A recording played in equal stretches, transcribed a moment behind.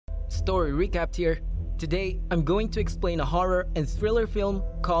Story Recapped here. Today, I'm going to explain a horror and thriller film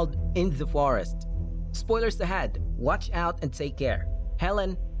called In the Forest. Spoilers ahead, watch out and take care.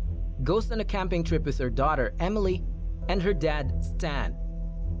 Helen goes on a camping trip with her daughter, Emily, and her dad, Stan.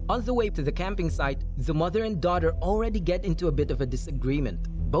 On the way to the camping site, the mother and daughter already get into a bit of a disagreement,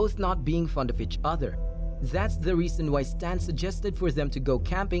 both not being fond of each other. That's the reason why Stan suggested for them to go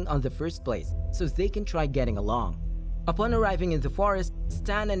camping on the first place, so they can try getting along. Upon arriving in the forest,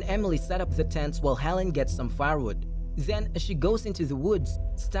 Stan and Emily set up the tents while Helen gets some firewood. Then, as she goes into the woods,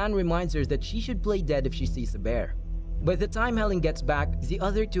 Stan reminds her that she should play dead if she sees a bear. By the time Helen gets back, the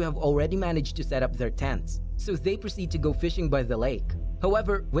other two have already managed to set up their tents, so they proceed to go fishing by the lake.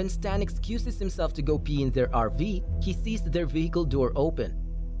 However, when Stan excuses himself to go pee in their RV, he sees their vehicle door open.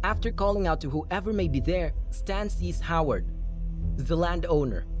 After calling out to whoever may be there, Stan sees Howard, the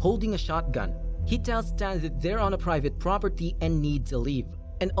landowner, holding a shotgun. He tells Stan that they're on a private property and need to leave.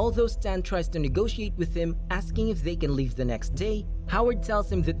 And although Stan tries to negotiate with him, asking if they can leave the next day, Howard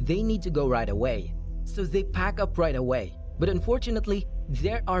tells him that they need to go right away. So they pack up right away. But unfortunately,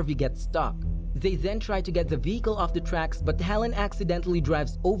 their RV gets stuck. They then try to get the vehicle off the tracks, but Helen accidentally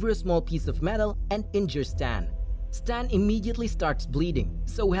drives over a small piece of metal and injures Stan. Stan immediately starts bleeding,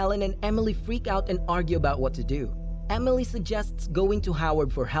 so Helen and Emily freak out and argue about what to do. Emily suggests going to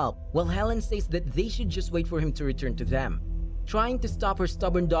Howard for help, while Helen says that they should just wait for him to return to them. Trying to stop her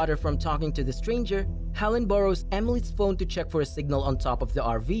stubborn daughter from talking to the stranger, Helen borrows Emily's phone to check for a signal on top of the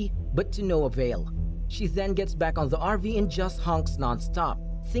RV, but to no avail. She then gets back on the RV and just honks non-stop,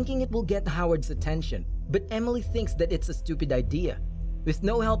 thinking it will get Howard's attention, but Emily thinks that it's a stupid idea. With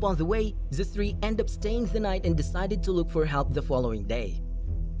no help on the way, the three end up staying the night and decided to look for help the following day.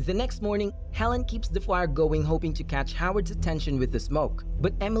 The next morning, Helen keeps the fire going, hoping to catch Howard's attention with the smoke.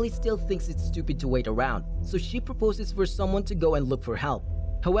 But Emily still thinks it's stupid to wait around, so she proposes for someone to go and look for help.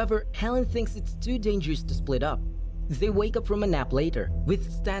 However, Helen thinks it's too dangerous to split up. They wake up from a nap later,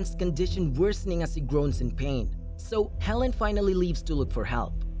 with Stan's condition worsening as he groans in pain. So Helen finally leaves to look for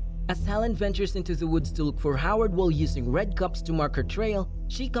help. As Helen ventures into the woods to look for Howard while using red cups to mark her trail,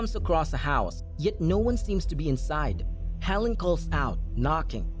 she comes across a house, yet no one seems to be inside. Helen calls out,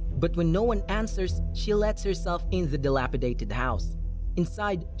 knocking, but when no one answers, she lets herself in the dilapidated house.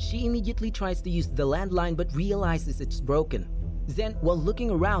 Inside, she immediately tries to use the landline but realizes it's broken. Then, while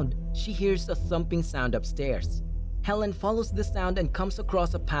looking around, she hears a thumping sound upstairs. Helen follows the sound and comes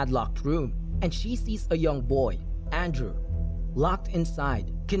across a padlocked room, and she sees a young boy, Andrew, locked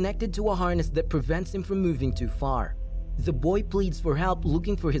inside, connected to a harness that prevents him from moving too far. The boy pleads for help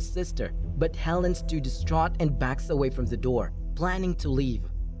looking for his sister, but Helen's too distraught and backs away from the door, planning to leave.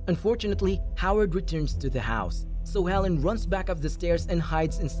 Unfortunately, Howard returns to the house, so Helen runs back up the stairs and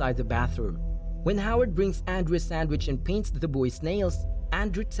hides inside the bathroom. When Howard brings Andrew a sandwich and paints the boy's nails,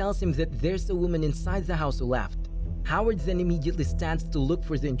 Andrew tells him that there's a woman inside the house who left. Howard then immediately stands to look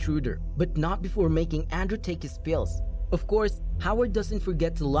for the intruder, but not before making Andrew take his pills. Of course, Howard doesn't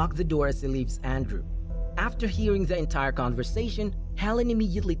forget to lock the door as he leaves Andrew. After hearing the entire conversation, Helen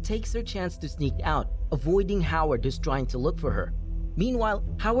immediately takes her chance to sneak out, avoiding Howard who's trying to look for her. Meanwhile,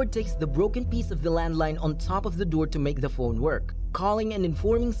 Howard takes the broken piece of the landline on top of the door to make the phone work, calling and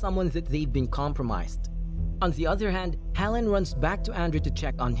informing someone that they've been compromised. On the other hand, Helen runs back to Andrew to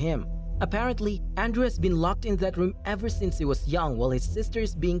check on him. Apparently, Andrew has been locked in that room ever since he was young while his sister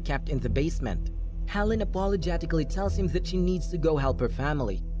is being kept in the basement. Helen apologetically tells him that she needs to go help her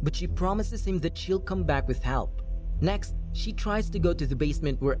family, but she promises him that she'll come back with help. Next, she tries to go to the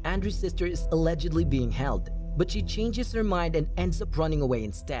basement where Andrew's sister is allegedly being held, but she changes her mind and ends up running away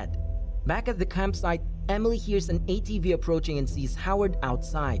instead. Back at the campsite, Emily hears an ATV approaching and sees Howard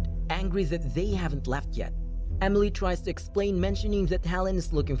outside, angry that they haven't left yet. Emily tries to explain, mentioning that Helen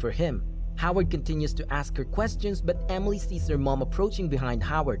is looking for him. Howard continues to ask her questions, but Emily sees her mom approaching behind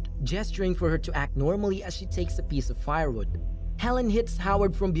Howard, gesturing for her to act normally as she takes a piece of firewood. Helen hits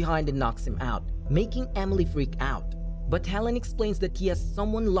Howard from behind and knocks him out, making Emily freak out. But Helen explains that he has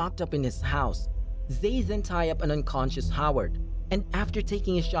someone locked up in his house. They then tie up an unconscious Howard, and after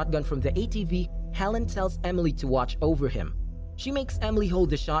taking a shotgun from the ATV, Helen tells Emily to watch over him. She makes Emily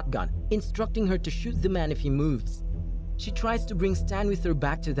hold the shotgun, instructing her to shoot the man if he moves. She tries to bring Stan with her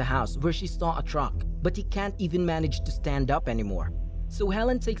back to the house where she saw a truck, but he can't even manage to stand up anymore. So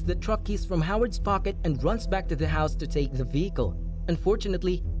Helen takes the truck keys from Howard's pocket and runs back to the house to take the vehicle.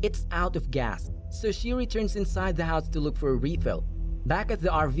 Unfortunately, it's out of gas, so she returns inside the house to look for a refill. Back at the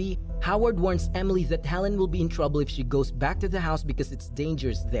RV, Howard warns Emily that Helen will be in trouble if she goes back to the house because it's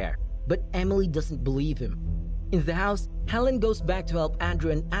dangerous there, but Emily doesn't believe him. In the house, Helen goes back to help Andrew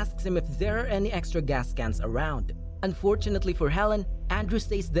and asks him if there are any extra gas cans around. Unfortunately for Helen, Andrew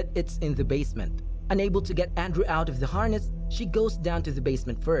says that it's in the basement. Unable to get Andrew out of the harness, she goes down to the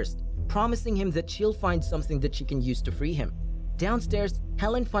basement first, promising him that she'll find something that she can use to free him. Downstairs,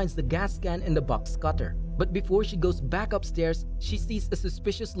 Helen finds the gas can and the box cutter. But before she goes back upstairs, she sees a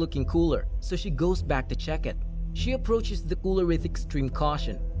suspicious-looking cooler, so she goes back to check it. She approaches the cooler with extreme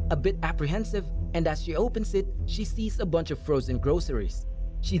caution, a bit apprehensive, and as she opens it, she sees a bunch of frozen groceries.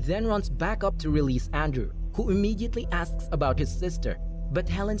 She then runs back up to release Andrew, who immediately asks about his sister, but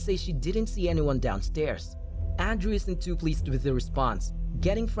Helen says she didn't see anyone downstairs. Andrew isn't too pleased with the response,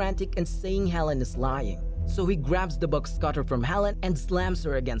 getting frantic and saying Helen is lying. So he grabs the box cutter from Helen and slams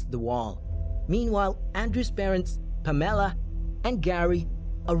her against the wall. Meanwhile, Andrew's parents, Pamela and Gary,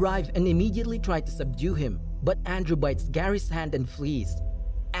 arrive and immediately try to subdue him, but Andrew bites Gary's hand and flees.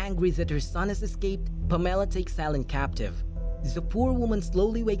 Angry that her son has escaped, Pamela takes Helen captive. The poor woman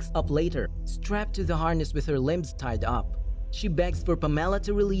slowly wakes up later, strapped to the harness with her limbs tied up. She begs for Pamela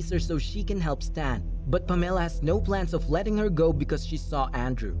to release her so she can help Stan, but Pamela has no plans of letting her go because she saw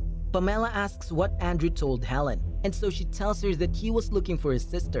Andrew. Pamela asks what Andrew told Helen, and so she tells her that he was looking for his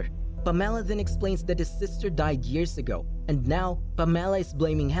sister. Pamela then explains that his sister died years ago, and now Pamela is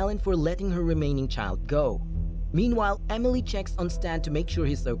blaming Helen for letting her remaining child go. Meanwhile, Emily checks on Stan to make sure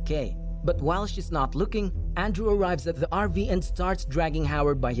he's okay. But while she's not looking, Andrew arrives at the RV and starts dragging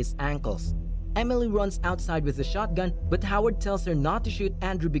Howard by his ankles. Emily runs outside with a shotgun, but Howard tells her not to shoot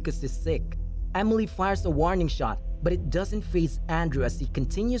Andrew because he's sick. Emily fires a warning shot, but it doesn't faze Andrew as he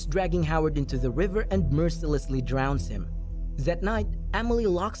continues dragging Howard into the river and mercilessly drowns him. That night, Emily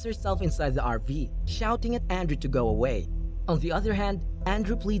locks herself inside the RV, shouting at Andrew to go away. On the other hand,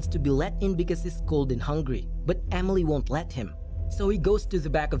 Andrew pleads to be let in because he's cold and hungry, but Emily won't let him. So he goes to the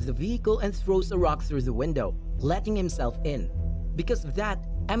back of the vehicle and throws a rock through the window, letting himself in. Because of that,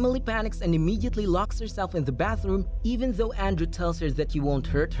 Emily panics and immediately locks herself in the bathroom, even though Andrew tells her that he won't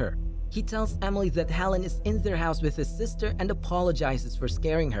hurt her. He tells Emily that Helen is in their house with his sister and apologizes for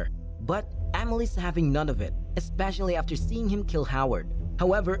scaring her. But Emily's having none of it, especially after seeing him kill Howard.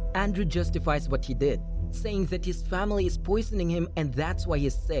 However, Andrew justifies what he did, saying that his family is poisoning him and that's why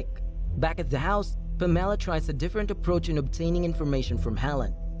he's sick. Back at the house, Pamela tries a different approach in obtaining information from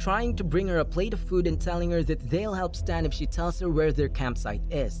Helen, trying to bring her a plate of food and telling her that they'll help Stan if she tells her where their campsite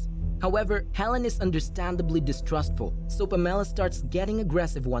is. However, Helen is understandably distrustful, so Pamela starts getting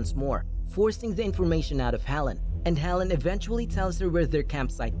aggressive once more, forcing the information out of Helen, and Helen eventually tells her where their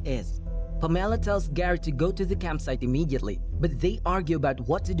campsite is. Pamela tells Gary to go to the campsite immediately, but they argue about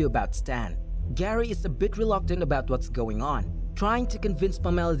what to do about Stan. Gary is a bit reluctant about what's going on, trying to convince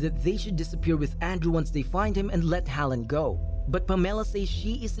Pamela that they should disappear with Andrew once they find him and let Helen go. But Pamela says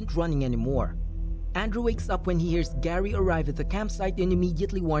she isn't running anymore. Andrew wakes up when he hears Gary arrive at the campsite and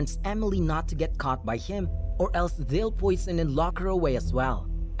immediately warns Emily not to get caught by him, or else they'll poison and lock her away as well.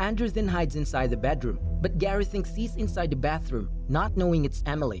 Andrew then hides inside the bedroom, but Gary thinks he's inside the bathroom, not knowing it's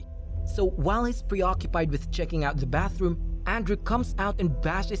Emily. So while he's preoccupied with checking out the bathroom, Andrew comes out and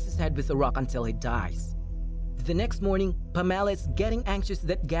bashes his head with a rock until he dies. The next morning, Pamela is getting anxious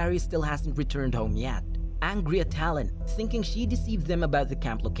that Gary still hasn't returned home yet. Angry at Helen, thinking she deceived them about the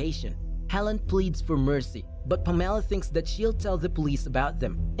camp location. Helen pleads for mercy, but Pamela thinks that she'll tell the police about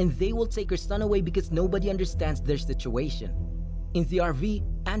them, and they will take her son away because nobody understands their situation. In the RV,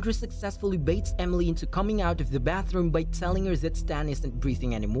 Andrew successfully baits Emily into coming out of the bathroom by telling her that Stan isn't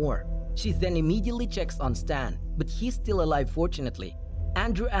breathing anymore. She then immediately checks on Stan, but he's still alive fortunately.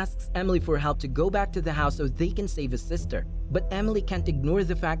 Andrew asks Emily for help to go back to the house so they can save his sister, but Emily can't ignore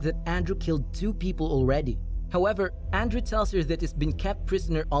the fact that Andrew killed 2 people already. However, Andrew tells her that he's been kept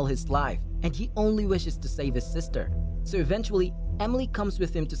prisoner all his life, and he only wishes to save his sister. So eventually, Emily comes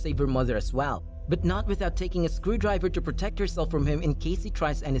with him to save her mother as well, but not without taking a screwdriver to protect herself from him in case he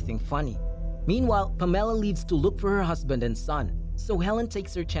tries anything funny. Meanwhile, Pamela leaves to look for her husband and son, so Helen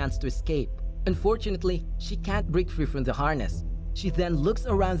takes her chance to escape. Unfortunately, she can't break free from the harness. She then looks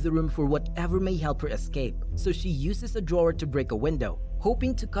around the room for whatever may help her escape, so she uses a drawer to break a window,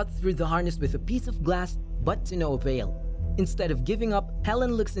 hoping to cut through the harness with a piece of glass, but to no avail. Instead of giving up,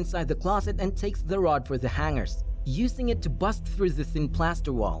 Helen looks inside the closet and takes the rod for the hangers, using it to bust through the thin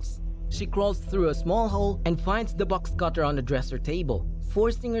plaster walls. She crawls through a small hole and finds the box cutter on the dresser table,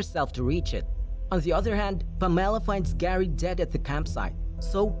 forcing herself to reach it. On the other hand, Pamela finds Gary dead at the campsite,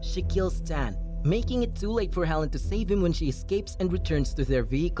 so she kills Stan, making it too late for Helen to save him when she escapes and returns to their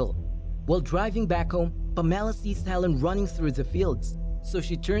vehicle. While driving back home, Pamela sees Helen running through the fields, so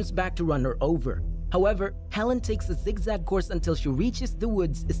she turns back to run her over. However, Helen takes a zigzag course until she reaches the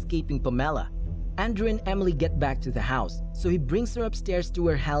woods, escaping Pamela. Andrew and Emily get back to the house, so he brings her upstairs to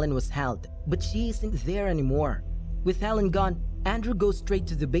where Helen was held, but she isn't there anymore. With Helen gone, Andrew goes straight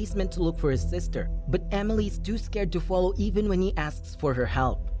to the basement to look for his sister, but Emily is too scared to follow even when he asks for her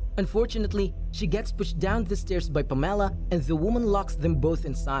help. Unfortunately, she gets pushed down the stairs by Pamela and the woman locks them both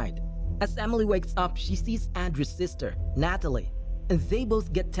inside. As Emily wakes up, she sees Andrew's sister, Natalie, and they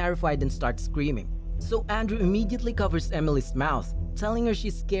both get terrified and start screaming. So Andrew immediately covers Emily's mouth, telling her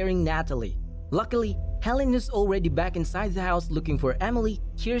she's scaring Natalie. Luckily, Helen, who's already back inside the house looking for Emily,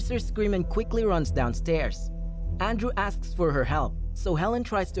 hears her scream and quickly runs downstairs. Andrew asks for her help, so Helen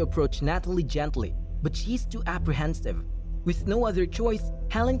tries to approach Natalie gently, but she's too apprehensive. With no other choice,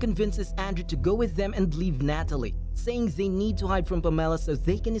 Helen convinces Andrew to go with them and leave Natalie, saying they need to hide from Pamela so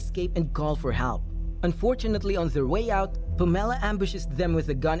they can escape and call for help. Unfortunately, on their way out, Pamela ambushes them with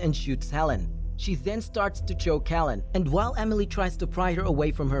a gun and shoots Helen. She then starts to choke Helen, and while Emily tries to pry her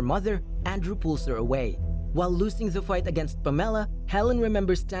away from her mother, Andrew pulls her away. While losing the fight against Pamela, Helen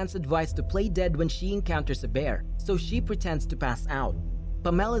remembers Stan's advice to play dead when she encounters a bear, so she pretends to pass out.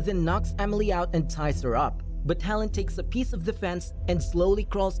 Pamela then knocks Emily out and ties her up, but Helen takes a piece of the fence and slowly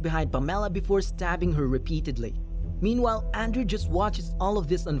crawls behind Pamela before stabbing her repeatedly. Meanwhile, Andrew just watches all of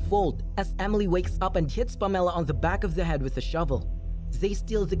this unfold as Emily wakes up and hits Pamela on the back of the head with a shovel. They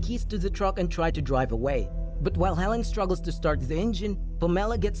steal the keys to the truck and try to drive away. But while Helen struggles to start the engine,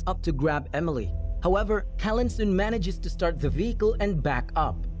 Pamela gets up to grab Emily. However, Helen soon manages to start the vehicle and back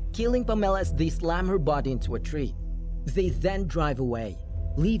up, killing Pamela as they slam her body into a tree. They then drive away,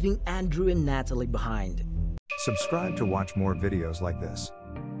 leaving Andrew and Natalie behind. Subscribe to watch more videos like this.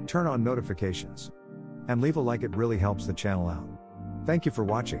 Turn on notifications. And leave a like, it really helps the channel out. Thank you for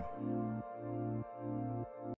watching.